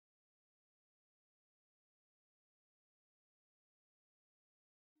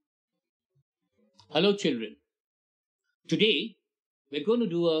Hello children. Today we're going to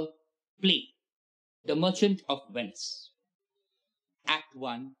do a play, The Merchant of Venice, Act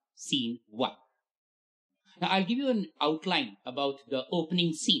 1, Scene 1. Now I'll give you an outline about the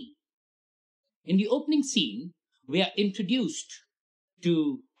opening scene. In the opening scene, we are introduced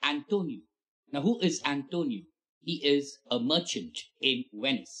to Antonio. Now who is Antonio? He is a merchant in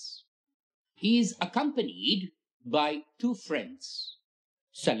Venice. He is accompanied by two friends,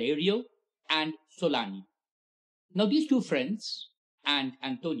 Salerio and Solani. Now these two friends and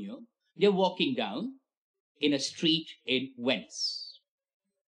Antonio, they're walking down in a street in Venice.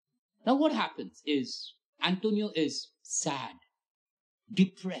 Now what happens is Antonio is sad,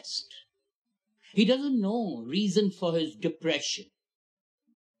 depressed. He doesn't know reason for his depression.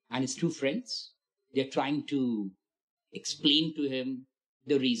 And his two friends, they're trying to explain to him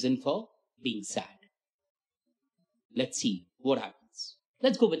the reason for being sad. Let's see what happens.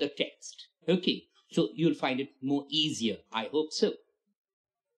 Let's go with the text. Okay, so you'll find it more easier. I hope so.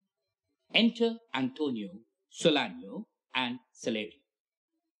 Enter Antonio, Solano, and Salerio.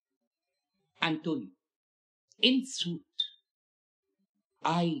 Antonio, in sooth,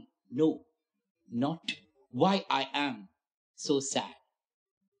 I know not why I am so sad.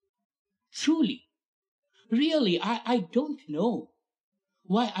 Truly, really, I don't know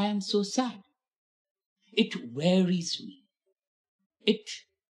why I am so sad. It wearies me.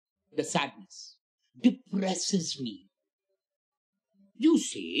 The sadness depresses me. You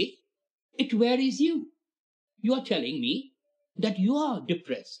say it wearies you. You are telling me that you are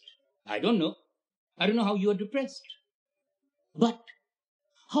depressed. I don't know. I don't know how you are depressed. But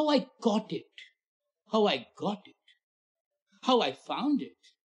how I got it, how I found it,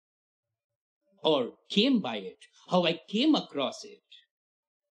 or came by it, how I came across it,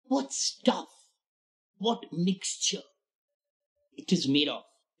 what stuff, what mixture it is made of,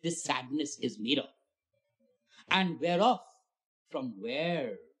 this sadness is made of, and whereof, from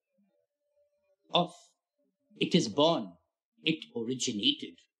where of it is born, it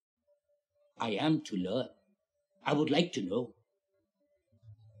originated. I am to learn. I would like to know.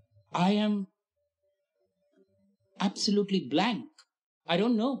 I am absolutely blank. I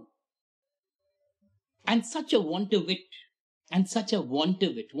don't know. And such a want of it,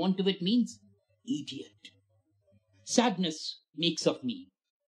 want of it means idiot. Sadness makes of me.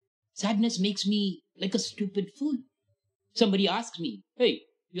 Sadness makes me like a stupid fool. Somebody asks me, hey,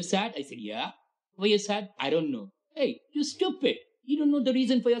 you're sad? I said, yeah. Why you're sad? I don't know. Hey, you're stupid. You don't know the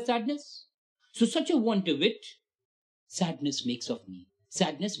reason for your sadness? So such a want of it, sadness makes of me.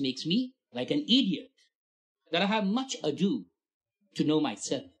 Sadness makes me like an idiot. That I have much ado to know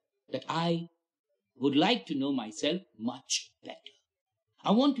myself. That I would like to know myself much better.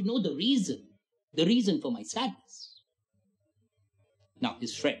 I want to know the reason for my sadness. Now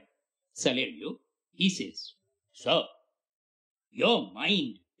his friend, Salerio, he says, sir, your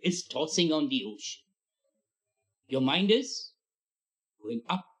mind is tossing on the ocean. Your mind is going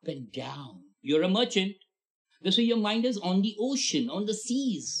up and down. You're a merchant. So your mind is on the ocean, on the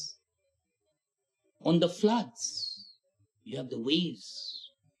seas, on the floods. You have the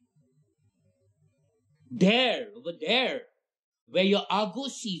waves. There, over there, where your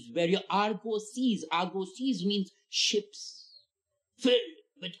Argos seas, Argos seas means ships filled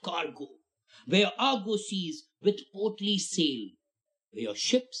with cargo. Where your Argos seas with portly sail. Where your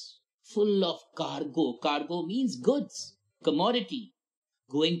ships full of cargo. Cargo means goods, commodity,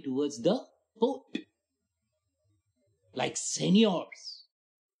 going towards the port. Like seniors.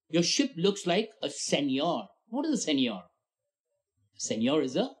 Your ship looks like a senior. What is a senior? A senior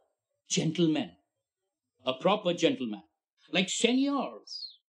is a gentleman. A proper gentleman. Like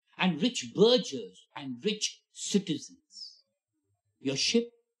seniors and rich burghers and rich citizens. Your ship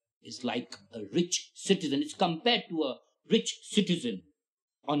is like a rich citizen. It's compared to a rich citizen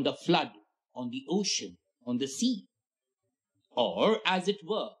on the flood, on the ocean, on the sea. Or as it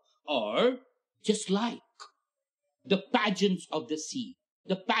were, or just like the pageants of the sea.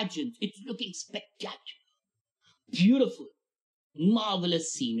 The pageants, it's looking spectacular. Beautiful,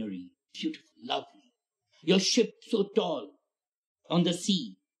 marvelous scenery. Beautiful, lovely. Your ship so tall on the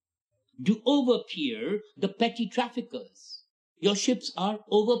sea do overpeer the petty traffickers. Your ships are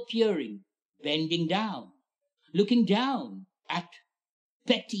overpeering, bending down, looking down at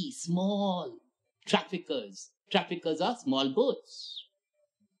petty, small traffickers. Traffickers are small boats.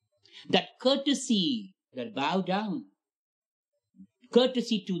 That courtesy, that bow down,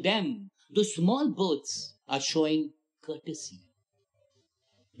 courtesy to them, those small boats are showing courtesy.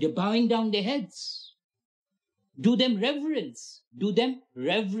 They're bowing down their heads. Do them reverence. Do them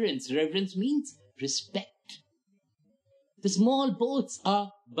reverence. Reverence means respect. The small boats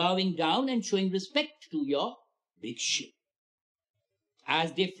are bowing down and showing respect to your big ship.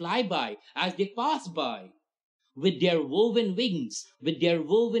 As they fly by, as they pass by, with their woven wings,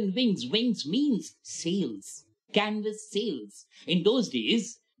 wings means sails, canvas sails. In those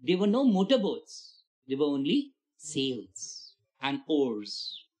days, there were no motorboats. There were only sails and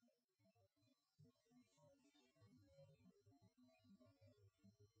oars.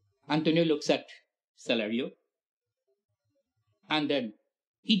 Antonio looks at Salerio, and then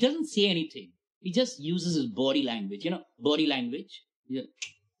he doesn't say anything. He just uses his body language, body language. Yeah.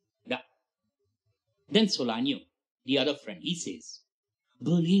 Then Solanio, the other friend, he says,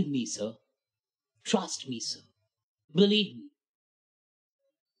 believe me, sir. Trust me, sir. Believe me.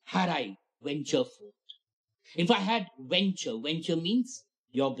 Had I venture forth, if I had venture means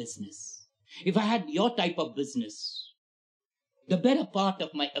your business. If I had your type of business, the better part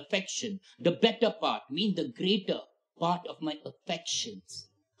of my affection, the better part means the greater part of my affections,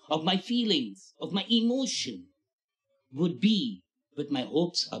 of my feelings, of my emotion, would be with my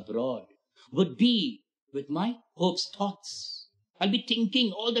hopes abroad, would be with my hopes thoughts. I'll be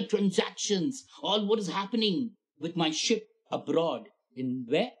thinking all the transactions, all what is happening with my ship abroad. In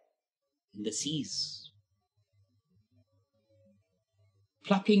where? In the seas.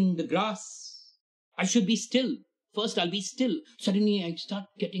 Plucking the grass. I should be still. First I'll be still. Suddenly I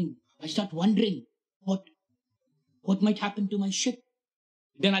start wondering what might happen to my ship.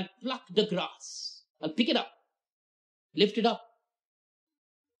 Then I'll pluck the grass. I'll pick it up, lift it up,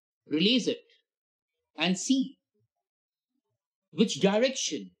 release it, and see which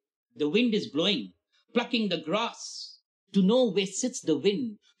direction the wind is blowing. Plucking the grass to know where sits the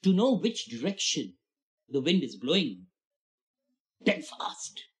wind, to know which direction the wind is blowing. Then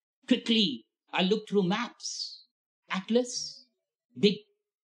fast, quickly, I'll look through maps. Atlas, big.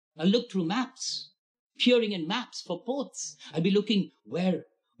 I'll look through maps, peering in maps for ports. I'll be looking where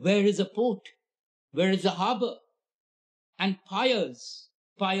is a port? Where is a harbor? And piers.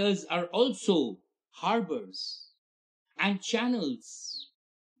 Piers are also harbors. And channels.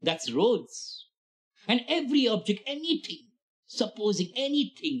 That's roads. And every object, anything, supposing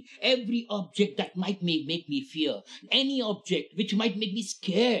anything, every object that might make me fear, any object which might make me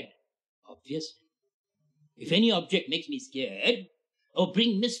scared, obviously. If any object makes me scared, or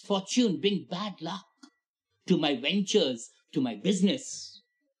bring misfortune, bring bad luck to my ventures, to my business,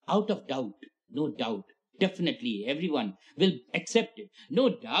 out of doubt, no doubt, definitely everyone will accept it, no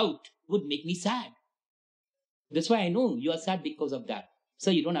doubt would make me sad. That's why I know you are sad because of that. So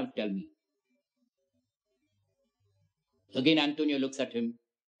you don't have to tell me. Again, Antonio looks at him,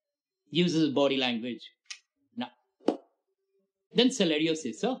 uses his body language. Now, then Salerio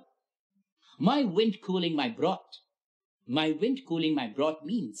says, sir, my wind cooling my broth. My wind cooling my broth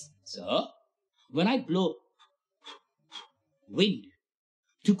means, sir, when I blow wind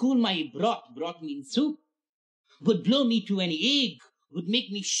to cool my broth means soup, would blow me to an egg, would make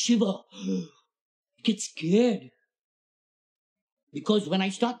me shiver, get scared. Because when I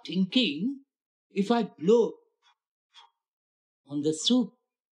start thinking, if I blow on the soup,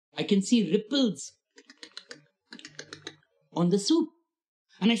 I can see ripples on the soup.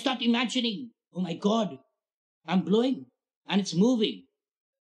 And I start imagining, oh my God, I'm blowing and it's moving.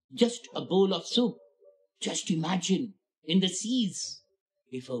 Just a bowl of soup. Just imagine in the seas,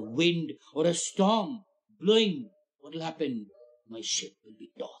 if a wind or a storm blowing, what will happen? My ship will be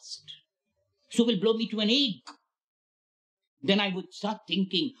tossed. So will blow me to an egg. Then I would start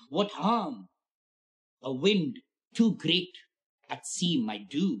thinking, what harm a wind too great at sea might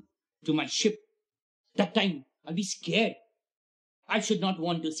do to my ship. That time I'll be scared. I should not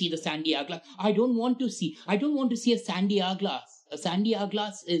want to see the sandy hourglass. I don't want to see a sandy hourglass. A sandy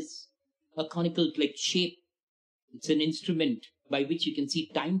hourglass is a conical like shape. It's an instrument by which you can see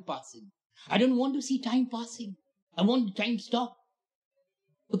time passing. I don't want to see time passing. I want time to stop.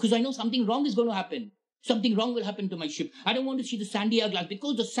 Because I know something wrong is going to happen. Something wrong will happen to my ship. I don't want to see the sandy hourglass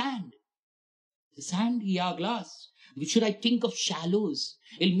because the sandy hourglass. Should I think of shallows?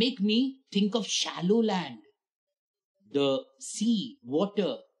 It'll make me think of shallow land. The sea,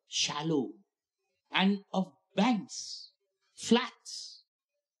 water, shallow, and of banks, flats.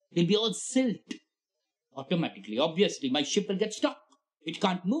 They'll be all silt. Automatically, obviously, my ship will get stuck. It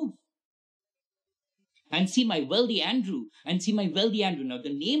can't move. And see my wealthy Andrew. Now,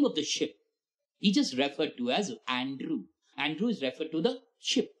 the name of the ship, he just referred to as Andrew. Andrew is referred to the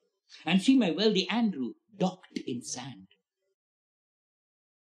ship. And see my wealthy Andrew docked in sand.